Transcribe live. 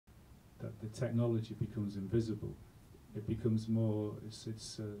the technology becomes invisible. It becomes more, it's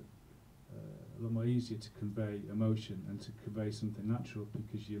a lot more easier to convey emotion and to convey something natural,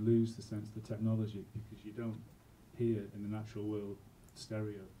 because you lose the sense of the technology, because you don't hear in the natural world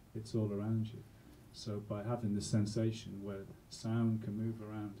stereo, it's all around you. So by having this sensation where sound can move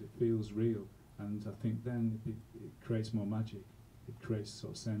around, it feels real, and I think then it creates more magic. It creates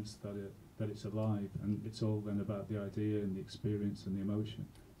sort of sense that it's alive, and it's all then about the idea and the experience and the emotion.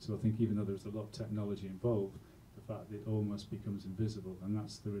 So I think even though there's a lot of technology involved, the fact that it almost becomes invisible, and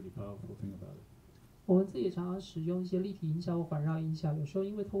that's the really powerful thing about it. 我们自己也常常使用一些立体音效或环绕音效，有时候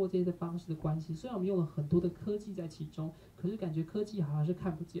因为透过这些的方式的关系，虽然我们用了很多的科技在其中，可是感觉科技好像是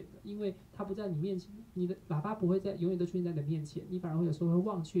看不见的，因为它不在你面前，你的喇叭不会永远都出现在你的面前，你反而会有时候会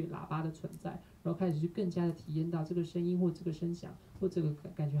忘却喇叭的存在，然后开始去更加的体验到这个声音或这个声响或这个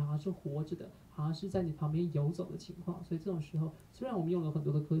感觉好像是活着的，好像是在你旁边游走的情况。所以这种时候，虽然我们用了很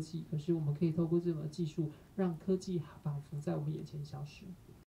多的科技，可是我们可以透过这种技术，让科技仿佛在我们眼前消失。